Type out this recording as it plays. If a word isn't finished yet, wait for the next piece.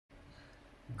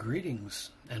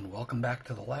Greetings and welcome back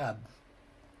to the lab.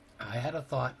 I had a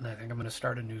thought and I think I'm going to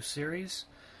start a new series.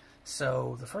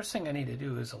 So the first thing I need to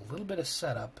do is a little bit of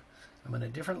setup. I'm in a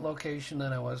different location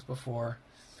than I was before,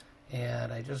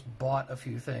 and I just bought a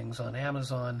few things on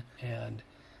Amazon, and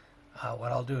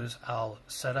what I'll do is I'll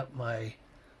set up my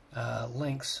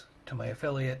links to my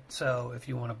affiliate, so if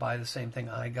you want to buy the same thing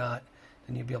I got,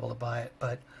 then you'll be able to buy it.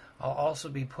 But I'll also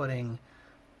be putting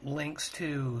links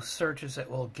to searches that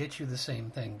will get you the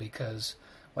same thing, because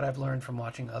what I've learned from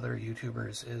watching other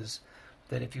YouTubers is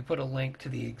that if you put a link to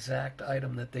the exact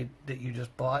item that you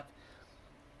just bought,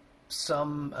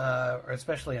 some, or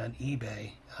especially on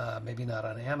eBay, maybe not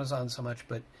on Amazon so much,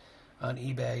 but on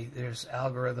eBay, there's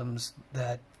algorithms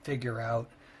that figure out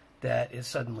that it's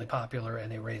suddenly popular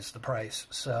and they raise the price.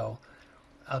 So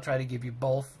I'll try to give you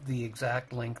both the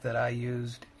exact link that I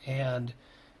used and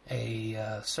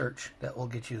a search that will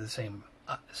get you the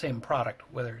same product,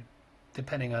 whether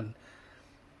depending on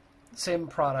same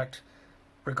product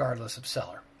regardless of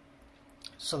seller.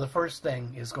 So the first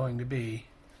thing is going to be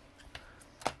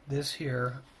this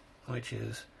here, which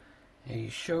is a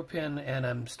show pin, and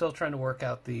I'm still trying to work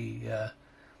out the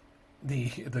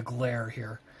glare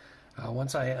here.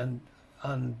 Once I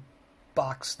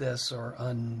unbox this, or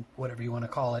whatever you want to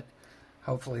call it,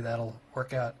 hopefully that'll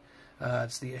work out.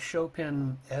 It's the show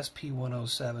pin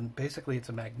SP107. Basically, it's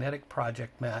a magnetic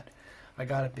project mat. I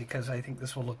got it because I think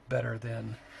this will look better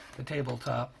than the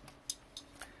tabletop.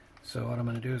 So what I'm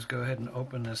going to do is go ahead and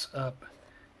open this up.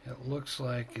 It looks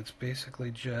like it's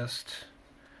basically just,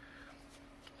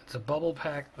 it's a bubble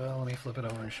pack. Well, let me flip it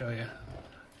over and show you.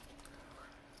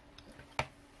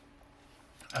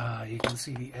 You can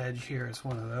see the edge here is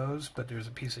one of those, but there's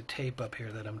a piece of tape up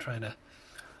here that I'm trying to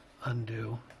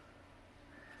undo.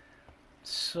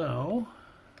 So,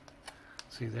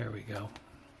 see, there we go.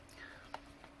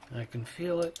 I can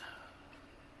feel it.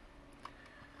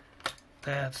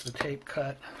 That's the tape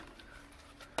cut.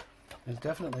 It's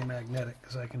definitely magnetic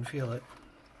because I can feel it.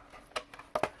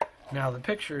 Now the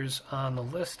pictures on the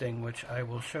listing, which I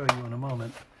will show you in a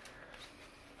moment,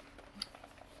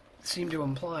 seem to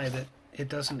imply that it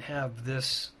doesn't have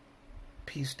this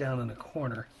piece down in the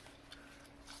corner.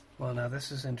 Well, now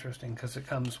this is interesting because it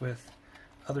comes with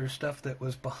other stuff that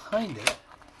was behind it.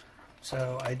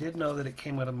 So I did know that it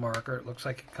came with a marker. It looks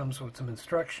like it comes with some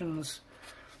instructions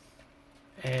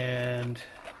and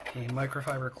a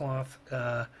microfiber cloth,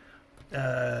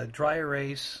 dry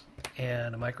erase,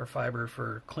 and a microfiber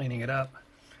for cleaning it up.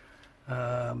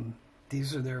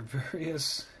 These are their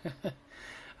various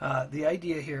the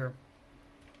idea here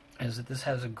is that this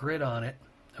has a grid on it.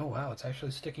 Oh wow, it's actually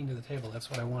sticking to the table.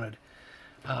 That's what I wanted.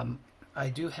 I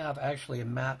do have actually a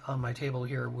mat on my table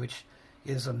here, which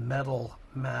is a metal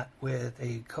mat with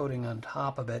a coating on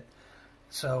top of it.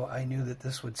 So I knew that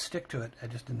this would stick to it. I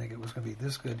just didn't think it was going to be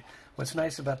this good. What's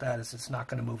nice about that is it's not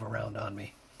going to move around on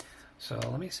me. So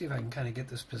let me see if I can kind of get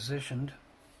this positioned,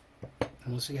 and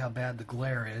we'll see how bad the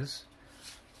glare is.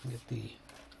 Get the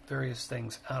various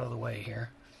things out of the way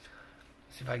here.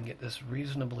 See if I can get this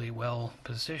reasonably well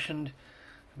positioned.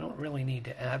 I don't really need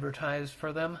to advertise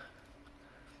for them,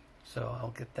 so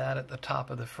I'll get that at the top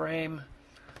of the frame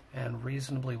and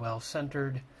reasonably well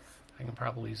centered. I can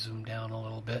probably zoom down a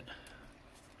little bit.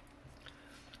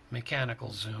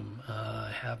 Mechanical zoom.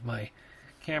 I have my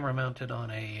camera mounted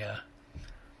on an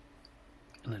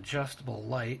adjustable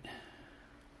light.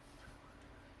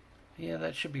 Yeah,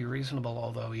 that should be reasonable,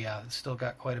 although yeah, it's still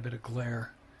got quite a bit of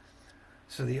glare.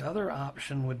 So the other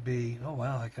option would be, oh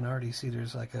wow, I can already see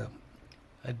there's like a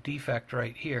defect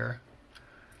right here.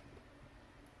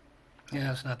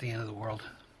 Yeah, it's not the end of the world.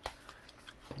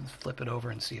 Let's flip it over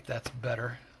and see if that's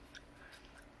better.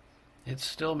 It's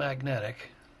still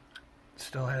magnetic. It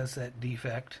still has that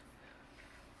defect.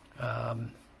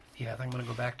 Yeah, I think I'm going to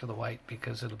go back to the white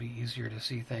because it'll be easier to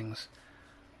see things.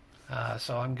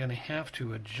 So I'm going to have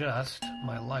to adjust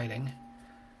my lighting.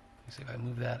 Let's see if I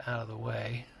move that out of the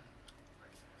way.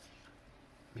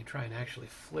 Let me try and actually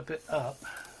flip it up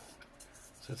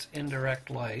so it's indirect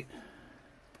light.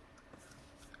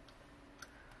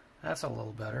 That's a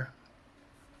little better.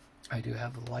 I do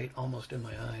have the light almost in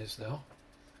my eyes though.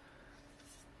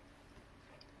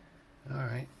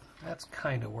 Alright, that's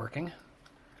kind of working.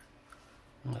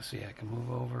 Let's see, I can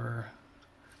move over.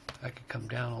 I could come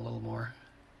down a little more.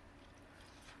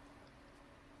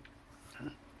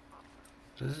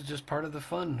 So this is just part of the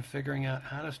fun, figuring out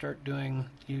how to start doing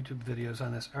YouTube videos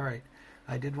on this. Alright,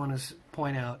 I did want to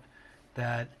point out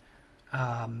that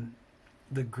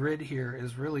the grid here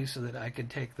is really so that I could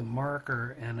take the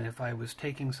marker, and if I was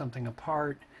taking something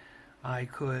apart, I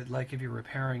could, like if you're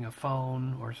repairing a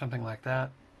phone or something like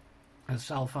that, a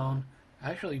cell phone,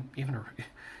 actually even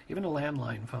even a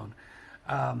landline phone.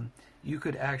 You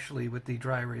could actually, with the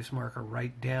dry erase marker,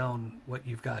 write down what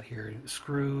you've got here: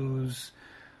 screws,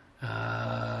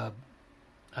 I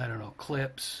don't know,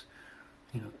 clips,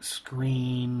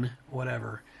 screen,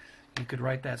 whatever. You could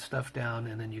write that stuff down,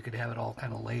 and then you could have it all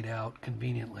kind of laid out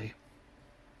conveniently.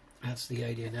 That's the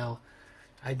idea. Now,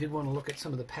 I did want to look at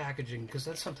some of the packaging, because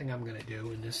that's something I'm going to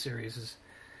do in this series. Is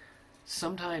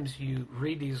sometimes you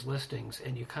read these listings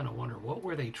and you kind of wonder, what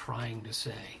were they trying to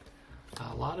say?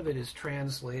 A lot of it is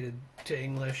translated to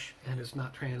English and is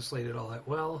not translated all that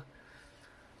well.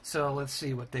 So let's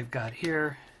see what they've got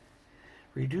here.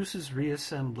 Reduces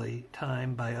reassembly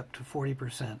time by up to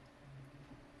 40%.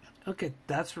 Okay,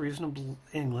 that's reasonable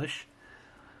English.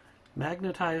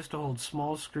 Magnetized to hold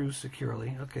small screws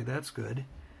securely. Okay, that's good.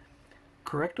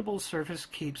 Correctable surface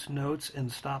keeps notes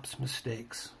and stops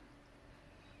mistakes.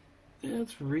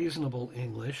 It's reasonable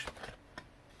English.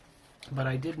 But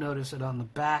I did notice it on the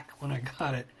back when I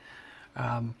got it.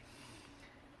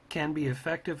 Can be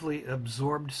effectively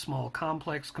absorbed small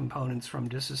complex components from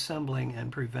disassembling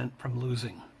and prevent from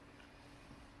losing.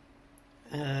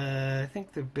 I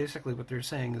think that basically what they're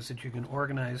saying is that you can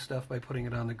organize stuff by putting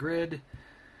it on the grid,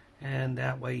 and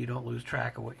that way you don't lose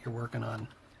track of what you're working on.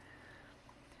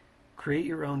 Create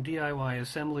your own DIY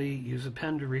assembly. Use a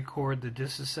pen to record the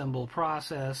disassemble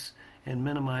process and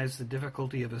minimize the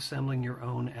difficulty of assembling your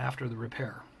own after the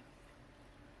repair.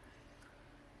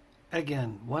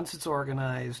 Again, once it's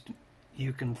organized,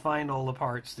 you can find all the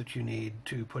parts that you need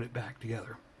to put it back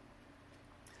together.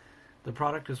 The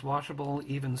product is washable.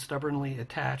 Even stubbornly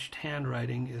attached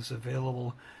handwriting is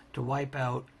available to wipe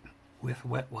out with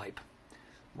wet wipe.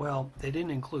 Well, they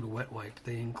didn't include a wet wipe.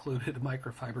 They included a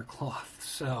microfiber cloth.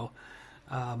 So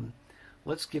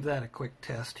let's give that a quick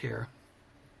test here.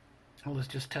 Let's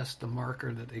just test the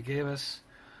marker that they gave us.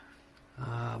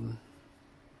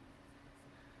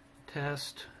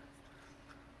 Test.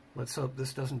 Let's hope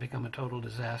this doesn't become a total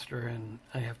disaster and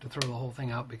I have to throw the whole thing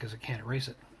out because I can't erase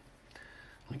it.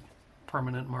 Like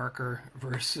permanent marker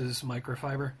versus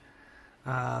microfiber.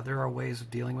 There are ways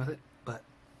of dealing with it, but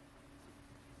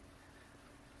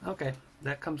okay,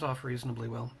 that comes off reasonably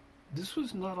well. This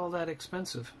was not all that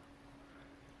expensive.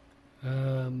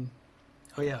 Oh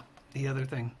yeah, the other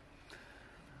thing.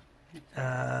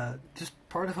 Just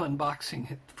part of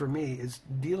unboxing it for me is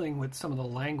dealing with some of the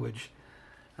language.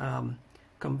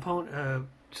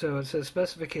 So it says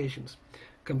specifications: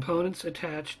 components,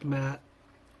 attached matte,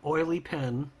 oily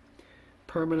pen,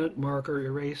 permanent marker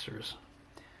erasers.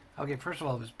 Okay, first of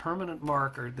all, if it's permanent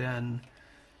marker, then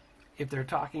if they're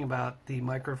talking about the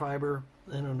microfiber,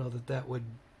 I don't know that that would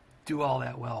do all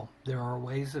that well. There are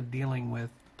ways of dealing with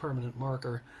permanent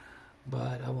marker,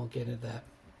 but I won't get into that.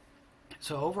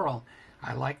 So overall,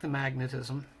 I like the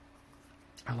magnetism.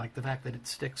 I like the fact that it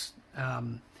sticks,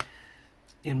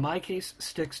 in my case,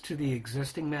 sticks to the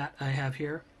existing mat I have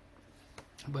here.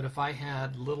 But if I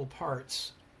had little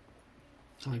parts,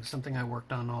 like something I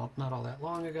worked on not all that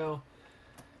long ago,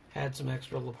 had some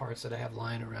extra little parts that I have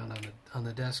lying around on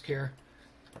the desk here.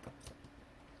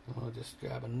 I'll just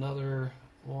grab another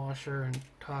washer and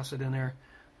toss it in there.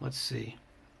 Let's see.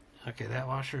 Okay, that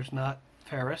washer's not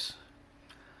ferrous.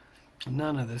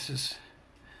 None of this is...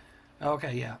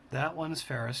 Okay, yeah, that one's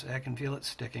ferrous. I can feel it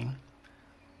sticking.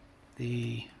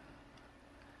 The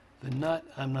nut,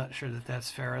 I'm not sure that that's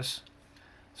ferrous.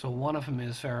 So one of them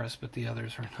is ferrous, but the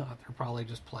others are not. They're probably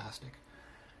just plastic.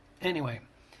 Anyway,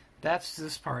 that's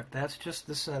this part. That's just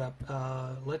the setup.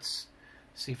 Let's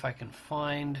see if I can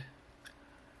find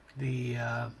the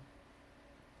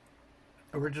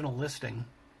original listing,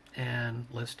 and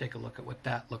let's take a look at what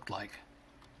that looked like.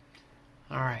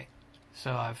 Alright,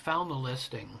 so I've found the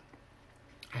listing,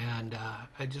 and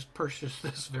I just purchased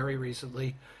this very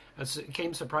recently. It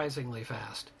came surprisingly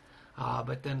fast,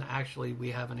 but then actually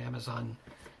we have an Amazon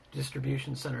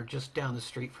distribution center just down the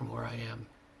street from where I am.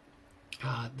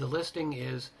 The listing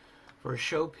is for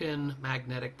Showpin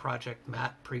Magnetic Project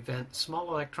Mat, prevent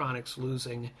small electronics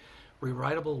losing,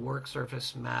 rewritable work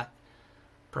surface mat,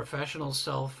 professional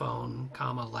cell phone,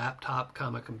 laptop,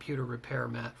 computer repair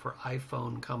mat for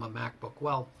iPhone, MacBook.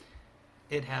 Well,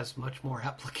 it has much more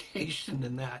application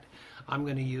than that. I'm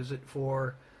going to use it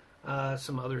for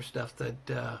some other stuff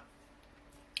that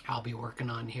I'll be working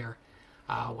on here.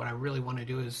 What I really want to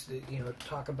do is,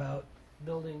 talk about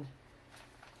building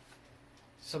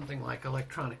something like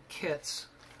electronic kits.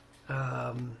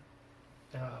 I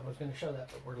was going to show that,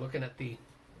 but we're looking at the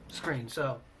screen.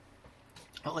 So,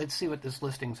 well, let's see what this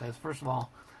listing says. First of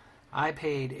all, I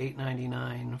paid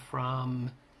 $8.99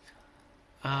 from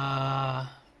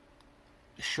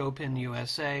Chopin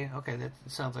USA. Okay, that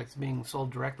sounds like it's being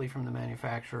sold directly from the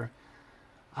manufacturer.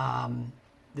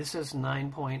 This is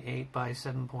 9.8 by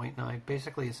 7.9.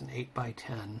 Basically, it's an 8 by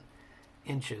 10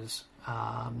 inches.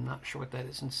 I'm not sure what that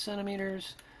is in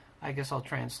centimeters. I guess I'll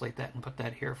translate that and put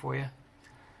that here for you.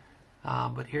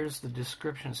 But here's the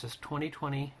description. It says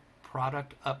 2020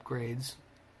 product upgrades,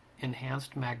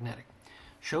 enhanced magnetic.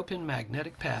 Chopin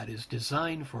magnetic pad is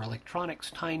designed for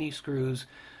electronics tiny screws,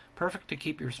 perfect to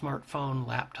keep your smartphone,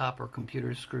 laptop, or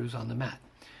computer screws on the mat.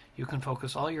 You can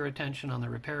focus all your attention on the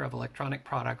repair of electronic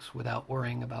products without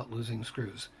worrying about losing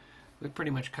screws. We've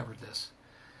pretty much covered this.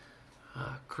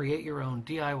 Create your own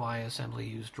DIY assembly.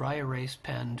 Use dry erase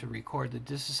pen to record the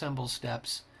disassemble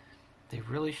steps. They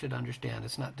really should understand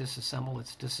it's not disassemble,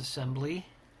 it's disassembly.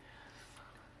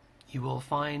 You will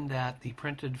find that the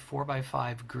printed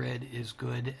 4x5 grid is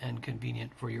good and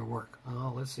convenient for your work.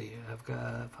 Oh, let's see. I've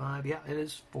got 5. Yeah, it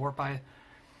is 4 by...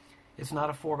 It's not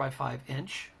a 4x5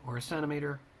 inch or a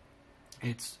centimeter.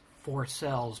 It's 4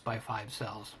 cells by 5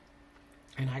 cells.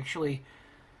 And actually,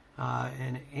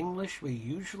 in English, we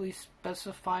usually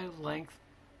specify length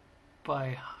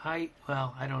by height.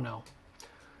 Well, I don't know.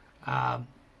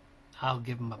 I'll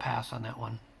give them a pass on that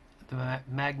one. The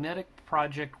magnetic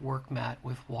project work mat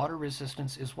with water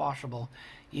resistance is washable.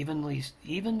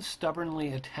 Even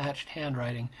stubbornly attached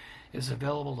handwriting is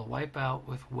available to wipe out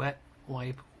with wet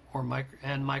wipe or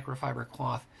microfiber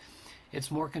cloth. It's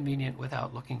more convenient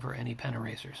without looking for any pen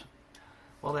erasers.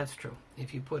 Well, that's true.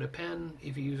 If you put a pen,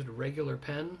 if you used a regular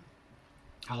pen,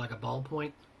 like a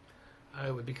ballpoint,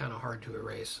 it would be kind of hard to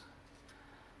erase.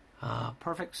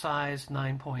 Perfect size,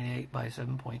 9.8 by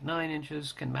 7.9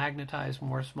 inches, can magnetize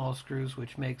more small screws,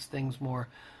 which makes things more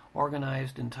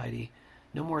organized and tidy.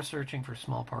 No more searching for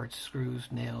small parts,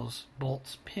 screws, nails,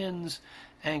 bolts, pins,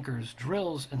 anchors,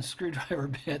 drills, and screwdriver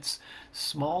bits,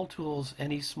 small tools,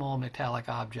 any small metallic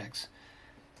objects.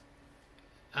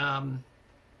 I'll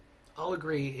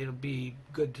agree it'll be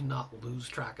good to not lose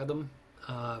track of them,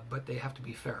 but they have to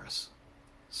be ferrous.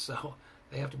 So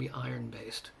they have to be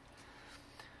iron-based.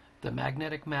 The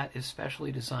magnetic mat is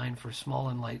specially designed for small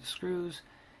and light screws.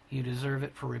 You deserve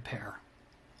it for repair.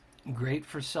 Great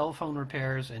for cell phone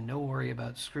repairs, and no worry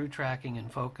about screw tracking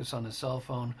and focus on the cell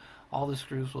phone. All the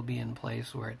screws will be in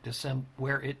place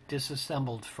where it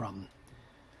disassembled from.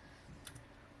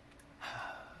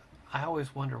 I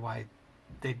always wonder why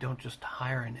they don't just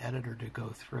hire an editor to go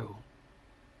through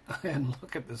and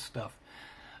look at this stuff.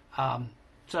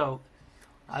 So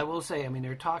I will say, I mean,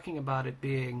 they're talking about it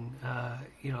being,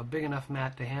 a big enough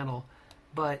mat to handle,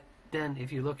 but then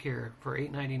if you look here, for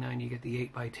 $8.99 you get the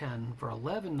 8 by 10. For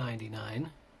 $11.99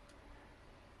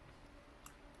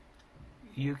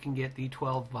 you can get the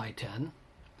 12 by 10,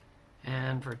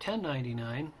 and for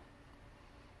 $10.99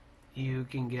 you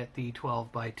can get the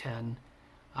 12 by 10.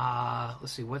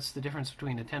 Let's see, what's the difference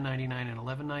between a $10.99 and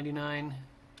 $11.99?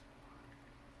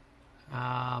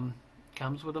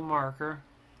 Comes with a marker.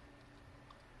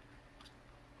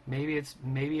 Maybe it's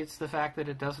the fact that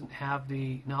it doesn't have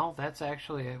the... No, that's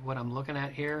actually what I'm looking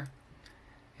at here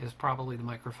is probably the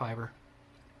microfiber.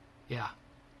 Yeah.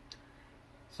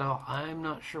 So I'm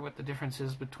not sure what the difference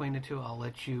is between the two. I'll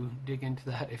let you dig into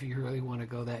that if you really want to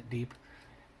go that deep.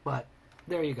 But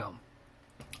there you go.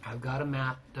 I've got a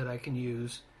mat that I can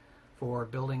use for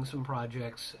building some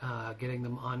projects, getting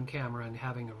them on camera and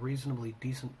having a reasonably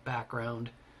decent background.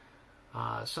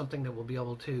 Something that will be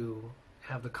able to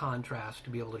have the contrast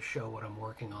to be able to show what I'm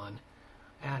working on.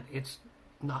 And it's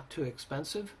not too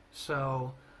expensive,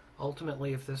 so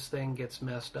ultimately if this thing gets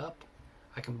messed up,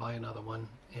 I can buy another one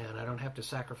and I don't have to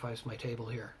sacrifice my table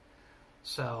here.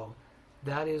 So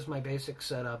that is my basic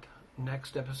setup.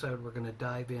 Next episode we're going to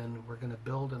dive in, we're going to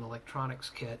build an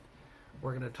electronics kit.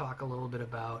 We're going to talk a little bit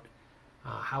about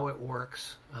how it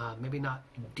works, maybe not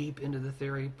deep into the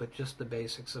theory, but just the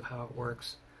basics of how it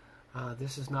works.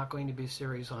 This is not going to be a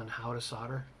series on how to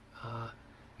solder.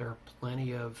 There are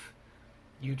plenty of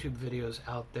YouTube videos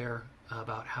out there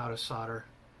about how to solder.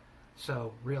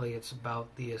 So really it's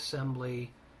about the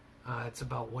assembly. It's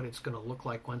about what it's going to look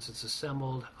like once it's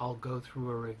assembled. I'll go through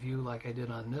a review like I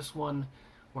did on this one,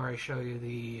 where I show you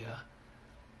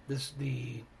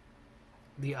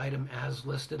the item as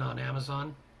listed on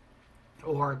Amazon,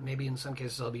 or maybe in some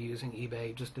cases I'll be using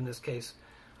eBay. Just in this case,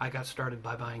 I got started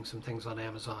by buying some things on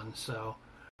Amazon. So,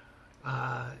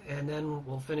 and then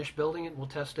we'll finish building it, we'll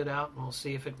test it out, and we'll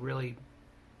see if it really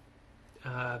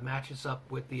matches up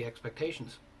with the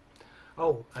expectations.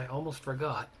 Oh, I almost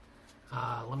forgot.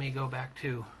 Let me go back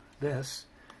to this.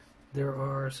 There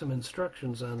are some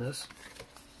instructions on this.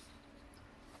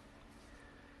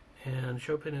 And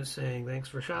Chopin is saying, thanks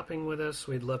for shopping with us.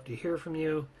 We'd love to hear from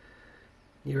you.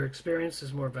 Your experience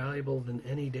is more valuable than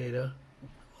any data.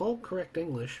 All correct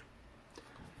English.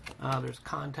 There's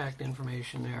contact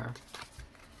information there.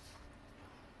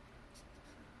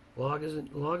 Log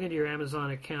into your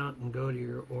Amazon account and go to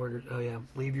your order. Oh yeah,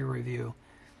 leave your review.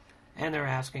 And they're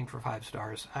asking for 5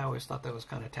 stars. I always thought that was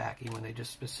kind of tacky when they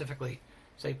just specifically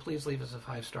say, please leave us a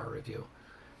 5-star review.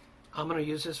 I'm going to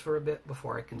use this for a bit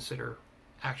before I consider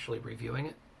actually reviewing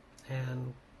it.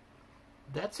 And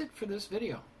that's it for this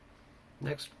video.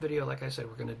 Next video, like I said,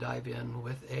 we're going to dive in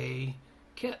with a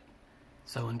kit.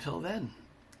 So until then,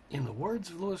 in the words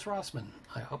of Louis Rossman,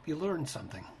 I hope you learned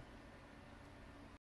something.